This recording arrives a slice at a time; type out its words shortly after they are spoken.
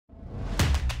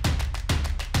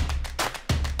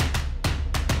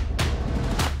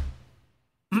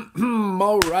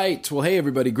All right. Well, hey,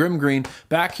 everybody. GrimmGreen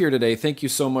back here today. Thank you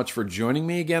so much for joining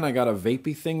me again. I got a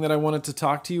vapey thing that I wanted to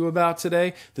talk to you about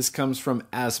today. This comes from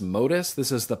Asmodus. This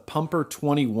is the Pumper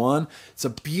 21. It's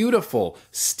a beautiful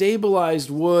stabilized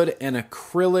wood and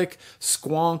acrylic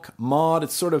squonk mod.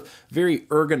 It's sort of very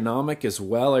ergonomic as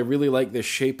well. I really like this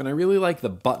shape and I really like the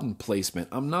button placement.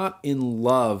 I'm not in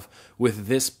love with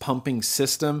this pumping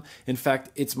system. In fact,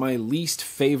 it's my least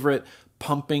favorite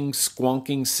pumping,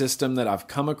 squonking system that I've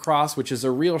come across, which is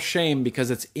a real shame because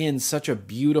it's in such a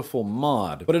beautiful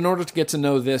mod. But in order to get to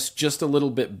know this just a little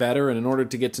bit better, and in order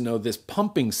to get to know this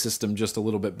pumping system just a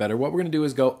little bit better, what we're going to do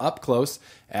is go up close,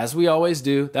 as we always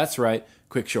do. That's right,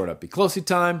 quick short up, be closey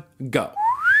time, go.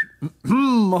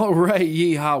 All right,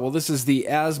 yeehaw. Well, this is the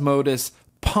Asmodus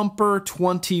Pumper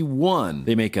 21.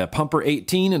 They make a Pumper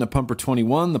 18 and a Pumper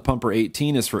 21. The Pumper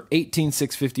 18 is for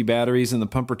 18,650 batteries, and the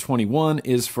Pumper 21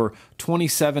 is for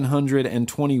 2,700 and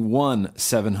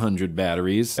 21,700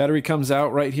 batteries. Battery comes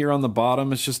out right here on the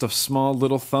bottom. It's just a small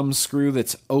little thumb screw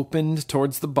that's opened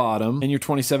towards the bottom, and your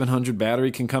 2,700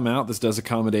 battery can come out. This does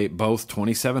accommodate both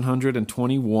 2,700 and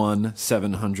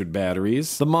 21,700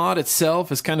 batteries. The mod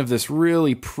itself is kind of this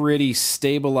really pretty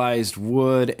stabilized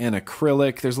wood and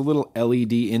acrylic. There's a little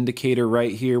LED indicator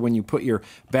right here. When you put your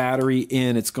battery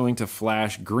in, it's going to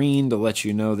flash green to let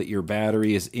you know that your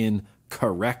battery is in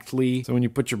correctly. So when you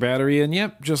put your battery in,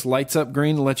 yep, just lights up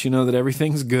green to let you know that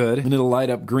everything's good. And it'll light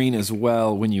up green as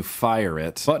well when you fire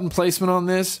it. Button placement on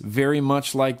this, very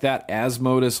much like that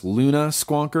Asmodus Luna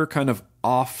Squonker, kind of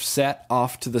offset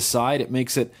off to the side. It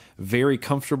makes it very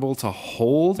comfortable to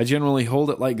hold. I generally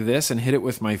hold it like this and hit it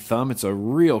with my thumb. It's a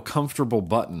real comfortable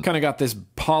button. Kind of got this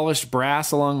polished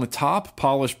brass along the top,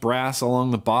 polished brass along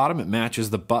the bottom. It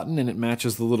matches the button and it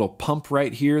matches the little pump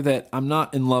right here that I'm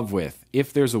not in love with.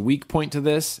 If there's a weak point to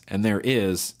this, and there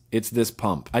is, it's this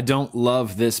pump. I don't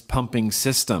love this pumping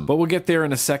system, but we'll get there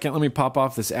in a second. Let me pop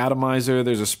off this atomizer.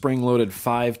 There's a spring-loaded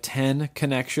 510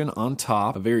 connection on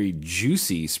top, a very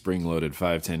juicy spring-loaded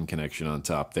 510 connection on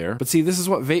top there. But see, this is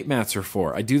what vape mats are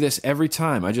for. I do this every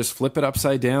time. I just flip it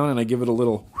upside down and I give it a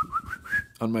little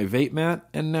on my vape mat,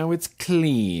 and now it's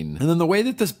clean. And then the way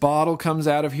that this bottle comes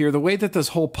out of here, the way that this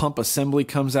whole pump assembly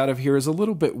comes out of here is a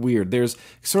little bit weird. There's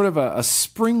sort of a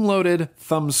spring-loaded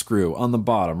thumb screw on the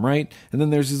bottom, right? And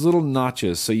then there's these little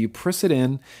notches. So you press it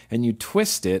in and you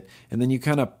twist it, and then you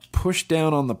kind of push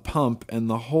down on the pump and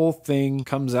the whole thing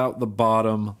comes out the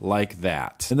bottom like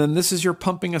that. And then this is your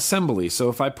pumping assembly. So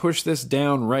if I push this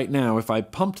down right now, if I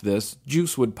pumped this,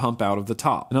 juice would pump out of the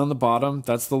top. And on the bottom,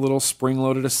 that's the little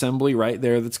spring-loaded assembly right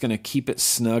there that's going to keep it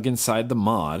snug inside the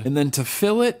mod. And then to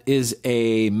fill it is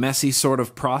a messy sort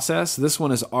of process. This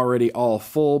one is already all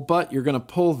full, but you're going to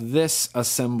pull this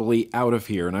assembly out of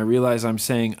here. And I realize I'm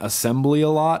saying assembly a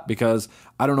lot because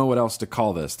I don't know what else to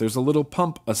call this. There's a little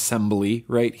pump assembly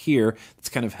right here that's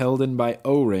kind of held in by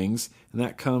O-rings, and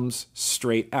that comes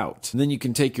straight out. And then you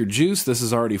can take your juice. This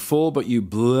is already full, but you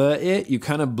blow it. You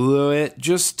kind of blow it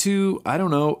just to, I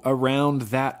don't know, around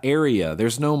that area.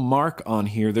 There's no mark on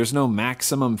here. There's no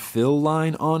maximum fill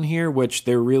line on here, which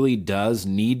there really does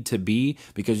need to be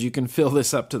because you can fill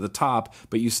this up to the top,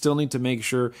 but you still need to make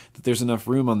sure that there's enough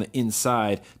room on the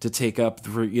inside to take up,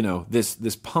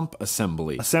 this pump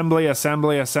assembly. Assembly.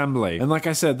 And like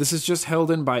I said, this is just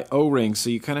held in by O-rings, so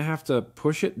you kind of have to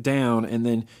push it down and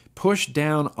then push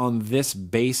down on this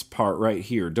base part right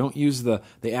here. Don't use the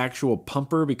actual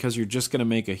pumper because you're just going to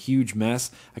make a huge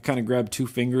mess. I kind of grab two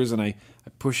fingers and I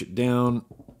push it down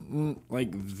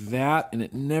like that, and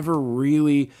it never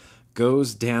really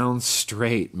goes down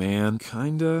straight, man.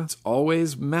 Kinda. It's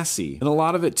always messy. And a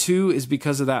lot of it too is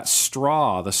because of that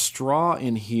straw. The straw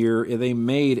in here, they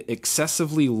made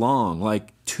excessively long,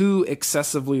 like too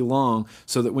excessively long,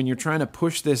 so that when you're trying to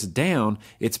push this down,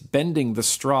 it's bending the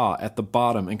straw at the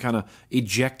bottom and kind of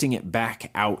ejecting it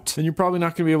back out. And you're probably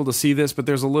not going to be able to see this, but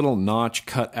there's a little notch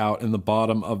cut out in the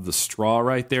bottom of the straw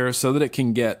right there so that it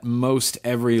can get most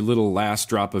every little last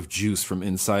drop of juice from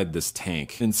inside this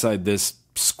tank, inside this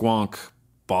squonk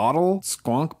bottle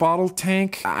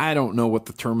tank. I don't know what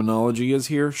the terminology is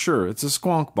here. Sure, it's a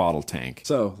squonk bottle tank.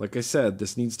 So, like I said,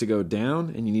 this needs to go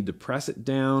down and you need to press it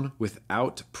down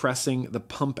without pressing the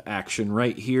pump action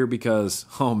right here because,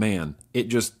 oh man,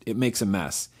 it makes a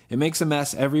mess. It makes a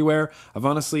mess everywhere. I've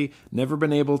honestly never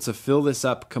been able to fill this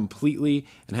up completely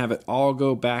and have it all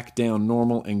go back down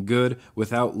normal and good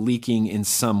without leaking in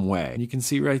some way. And you can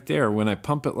see right there, when I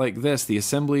pump it like this, the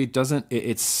assembly doesn't,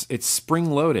 it's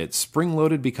spring-loaded.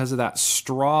 Spring-loaded because of that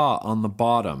straw on the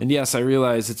bottom. And yes, I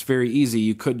realize it's very easy.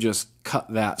 You could just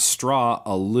cut that straw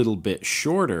a little bit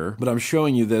shorter, but I'm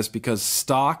showing you this because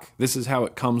stock, this is how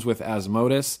it comes with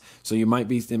Asmodus, so it might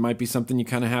be something you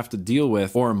kind of have to deal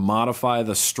with or modify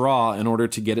the straw in order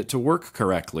to get it to work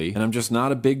correctly. And I'm just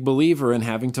not a big believer in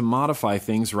having to modify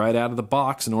things right out of the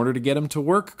box in order to get them to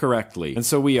work correctly. And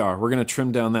so we're going to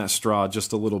trim down that straw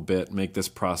just a little bit, make this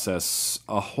process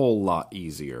a whole lot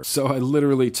easier. So I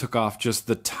literally took off just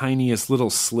the tiniest little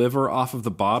sliver off of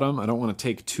the bottom. I don't want to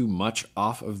take too much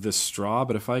off of this straw,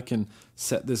 but if I can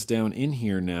set this down in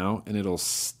here now and it'll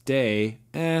stay,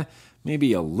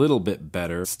 maybe a little bit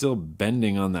better. Still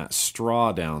bending on that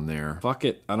straw down there. Fuck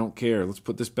it, I don't care. Let's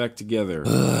put this back together.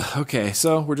 Okay,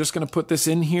 so we're just gonna put this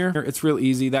in here. It's real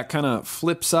easy. That kind of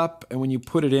flips up, and when you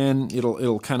put it in,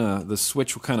 it'll kind of, the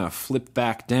switch will kind of flip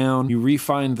back down. You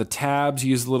refine the tabs,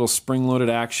 use the little spring-loaded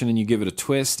action, and you give it a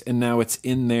twist, and now it's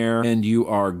in there, and you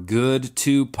are good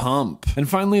to pump. And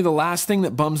finally, the last thing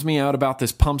that bums me out about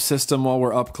this pump system while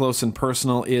we're up close and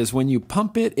personal is when you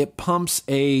pump it, it pumps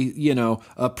a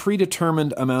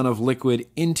predetermined amount of liquid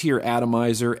into your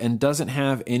atomizer and doesn't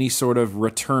have any sort of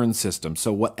return system.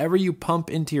 So whatever you pump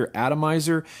into your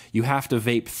atomizer, you have to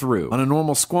vape through. On a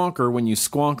normal Squonker, when you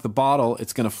squonk the bottle,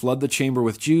 it's going to flood the chamber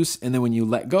with juice, and then when you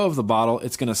let go of the bottle,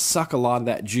 it's going to suck a lot of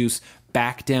that juice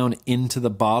back down into the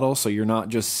bottle, so you're not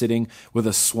just sitting with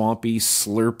a swampy,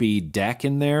 slurpy deck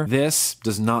in there. This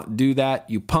does not do that.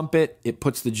 You pump it, it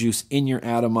puts the juice in your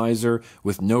atomizer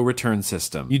with no return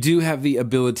system. You do have the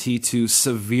ability to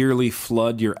severely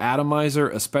flood your atomizer,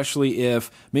 especially if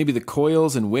maybe the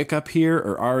coils and wick up here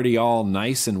are already all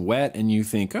nice and wet, and you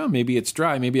think, oh, maybe it's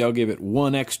dry, maybe I'll give it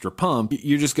one extra pump.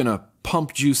 You're just gonna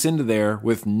pump juice into there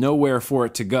with nowhere for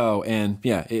it to go, and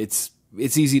yeah, it's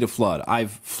easy to flood.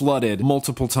 I've flooded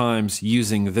multiple times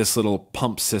using this little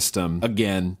pump system,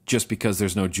 again, just because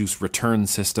there's no juice return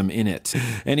system in it.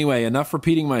 Anyway, enough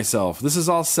repeating myself. This is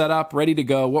all set up, ready to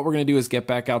go. What we're going to do is get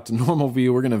back out to normal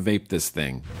view. We're going to vape this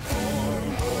thing.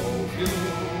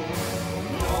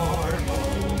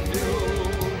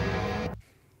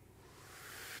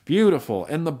 Beautiful.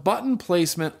 And the button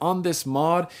placement on this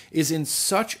mod is in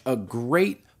such a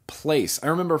great place. I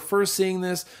remember first seeing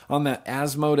this on that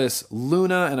Asmodus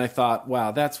Luna, and I thought,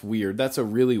 wow, that's weird. That's a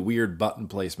really weird button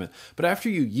placement. But after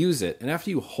you use it, and after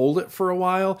you hold it for a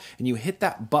while, and you hit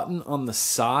that button on the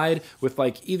side with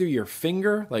like either your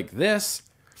finger, like this,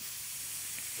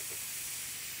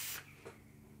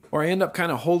 or I end up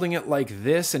kind of holding it like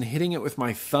this and hitting it with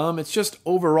my thumb. It's just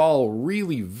overall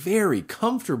really very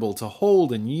comfortable to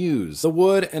hold and use. The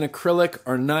wood and acrylic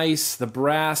are nice. The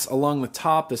brass along the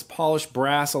top, this polished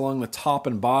brass along the top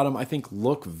and bottom, I think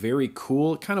look very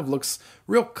cool. It kind of looks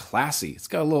real classy. It's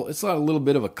got a little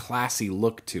bit of a classy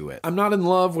look to it. I'm not in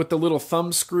love with the little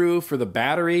thumb screw for the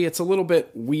battery. It's a little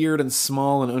bit weird and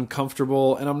small and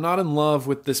uncomfortable, and I'm not in love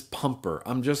with this pumper.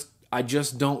 I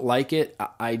just don't like it.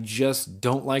 I just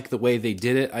don't like the way they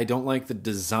did it. I don't like the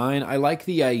design. I like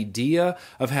the idea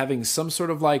of having some sort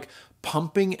of like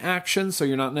pumping action, so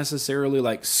you're not necessarily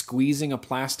like squeezing a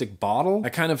plastic bottle. I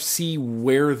kind of see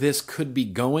where this could be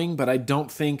going, but I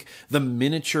don't think the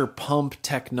miniature pump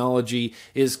technology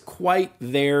is quite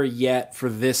there yet for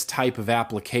this type of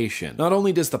application. Not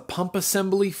only does the pump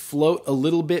assembly float a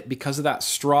little bit because of that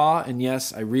straw, and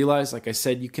yes, I realize, like I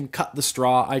said, you can cut the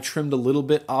straw. I trimmed a little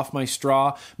bit off my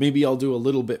straw. Maybe I'll do a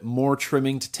little bit more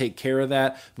trimming to take care of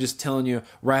that. I'm just telling you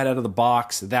right out of the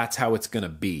box, that's how it's gonna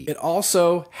be. It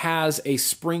also has a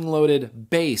spring-loaded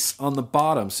base on the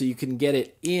bottom so you can get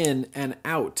it in and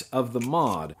out of the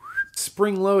mod.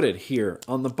 Spring-loaded here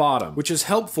on the bottom, which is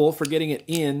helpful for getting it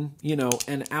in,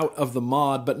 and out of the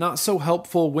mod, but not so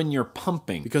helpful when you're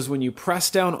pumping, because when you press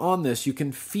down on this, you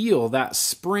can feel that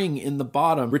spring in the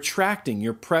bottom retracting.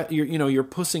 You're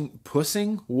pushing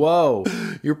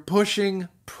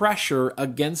pressure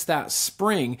against that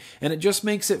spring, and it just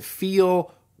makes it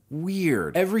feel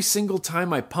weird. Every single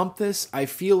time I pump this, I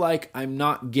feel like I'm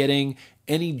not getting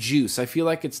any juice. I feel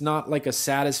like it's not like a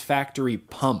satisfactory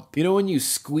pump. You know when you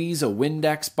squeeze a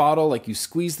Windex bottle, like you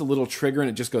squeeze the little trigger and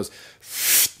it just goes,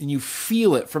 and you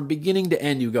feel it from beginning to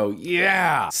end. You go,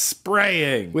 yeah,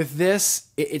 spraying. With this,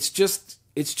 it's just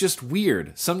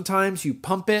weird. Sometimes you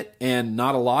pump it and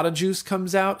not a lot of juice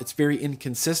comes out. It's very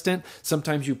inconsistent.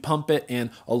 Sometimes you pump it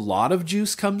and a lot of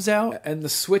juice comes out. And the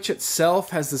switch itself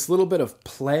has this little bit of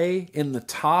play in the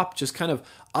top, just kind of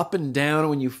up and down.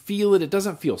 When you feel it, it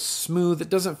doesn't feel smooth. It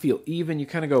doesn't feel even. You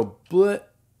kind of go, bleh,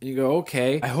 and you go,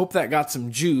 okay, I hope that got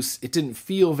some juice. It didn't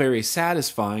feel very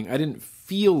satisfying. I didn't feel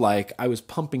feel like I was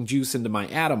pumping juice into my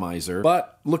atomizer,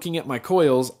 but looking at my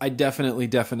coils, I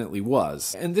definitely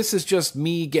was. And this is just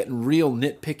me getting real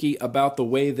nitpicky about the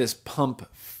way this pump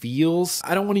feels.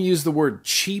 I don't want to use the word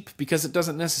cheap because it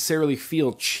doesn't necessarily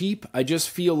feel cheap. I just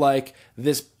feel like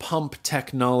this pump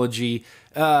technology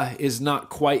is not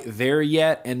quite there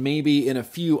yet, and maybe in a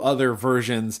few other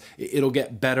versions it'll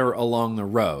get better along the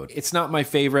road. It's not my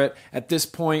favorite. At this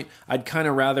point, I'd kind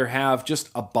of rather have just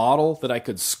a bottle that I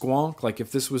could squonk. Like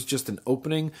if this was just an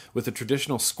opening with a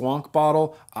traditional squonk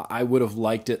bottle, I would have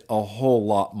liked it a whole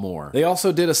lot more. They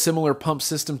also did a similar pump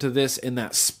system to this in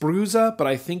that Spruza, but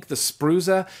I think the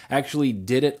Spruza actually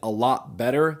did it a lot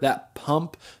better. That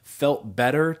pump felt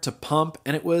better to pump,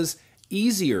 and it was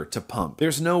easier to pump.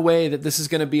 There's no way that this is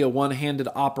going to be a one-handed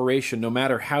operation no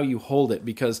matter how you hold it,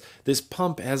 because this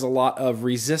pump has a lot of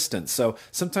resistance. So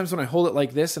sometimes when I hold it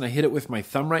like this and I hit it with my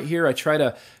thumb right here, I try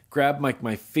to grab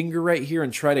my finger right here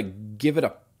and try to give it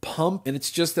a pump, and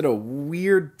it's just at a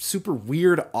weird, super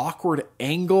weird, awkward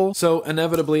angle. So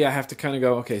inevitably I have to kind of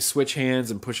go, okay, switch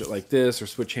hands and push it like this, or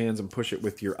switch hands and push it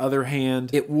with your other hand.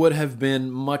 It would have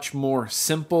been much more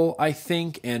simple, I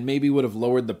think, and maybe would have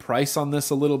lowered the price on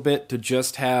this a little bit to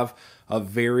just have a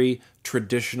very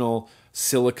traditional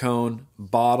silicone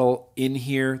bottle in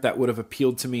here. That would have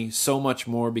appealed to me so much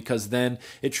more, because then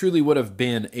it truly would have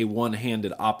been a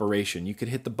one-handed operation. You could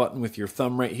hit the button with your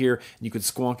thumb right here, and you could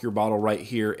squonk your bottle right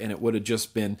here, and it would have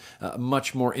just been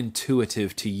much more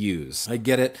intuitive to use. I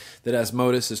get it that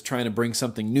Asmodus is trying to bring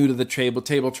something new to the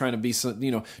table, trying to be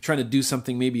trying to do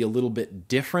something maybe a little bit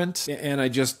different, and I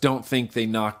just don't think they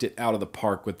knocked it out of the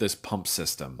park with this pump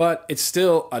system. But it's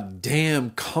still a damn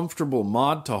comfortable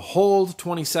mod to hold.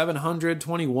 2700,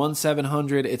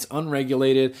 21700. It's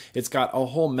unregulated. It's got a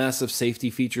whole mess of safety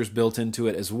features built into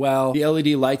it as well. The LED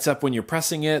lights up when you're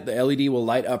pressing it. The LED will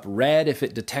light up red if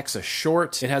it detects a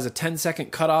short. It has a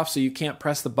 10-second cutoff, so you can't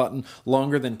press the button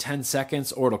longer than 10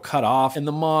 seconds or it'll cut off. And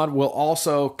the mod will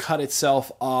also cut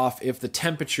itself off if the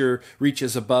temperature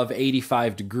reaches above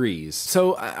 85 degrees.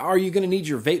 So are you going to need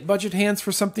your vape budget hands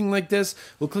for something like this?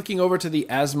 Well, clicking over to the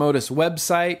Asmodus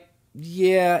website,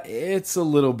 yeah, it's a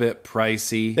little bit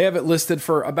pricey. They have it listed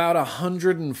for about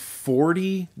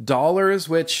 $140,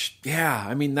 which, yeah,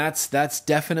 I mean, that's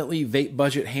definitely vape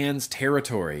budget hands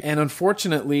territory. And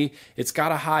unfortunately, it's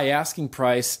got a high asking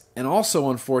price, and also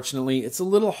unfortunately, it's a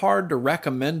little hard to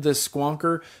recommend this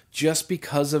Squonker just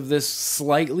because of this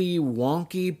slightly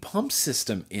wonky pump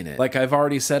system in it. Like I've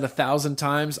already said 1,000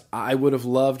 times, I would have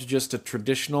loved just a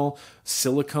traditional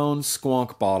silicone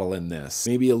squonk bottle in this.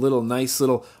 Maybe a little nice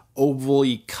little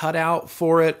oval-y cutout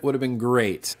for it would have been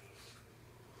great.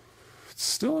 It's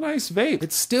still a nice vape.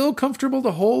 It's still comfortable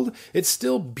to hold. It's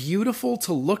still beautiful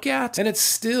to look at. And it's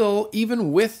still,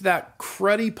 even with that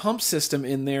cruddy pump system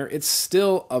in there, it's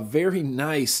still a very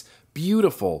nice,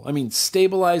 beautiful, I mean,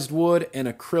 stabilized wood and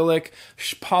acrylic,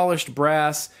 polished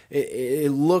brass.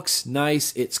 It looks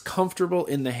nice. It's comfortable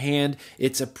in the hand.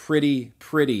 It's a pretty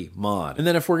mod. And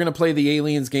then if we're going to play the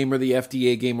Aliens game or the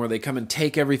FDA game where they come and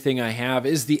take everything I have,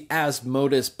 is the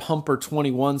Asmodus Pumper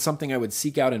 21 something I would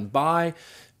seek out and buy?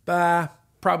 Bah,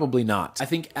 probably not. I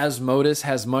think Asmodus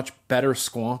has much better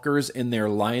squonkers in their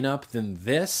lineup than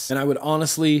this, and I would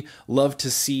honestly love to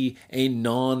see a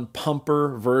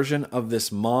non-pumper version of this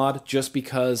mod just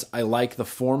because I like the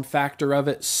form factor of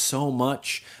it so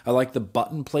much. I like the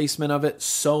button placement of it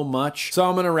so much. So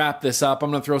I'm going to wrap this up.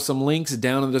 I'm going to throw some links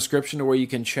down in the description to where you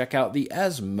can check out the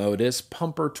Asmodus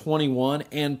Pumper 21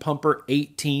 and Pumper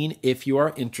 18 if you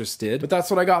are interested. But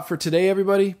that's what I got for today,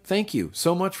 everybody. Thank you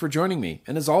so much for joining me,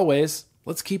 and as always,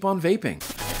 let's keep on vaping.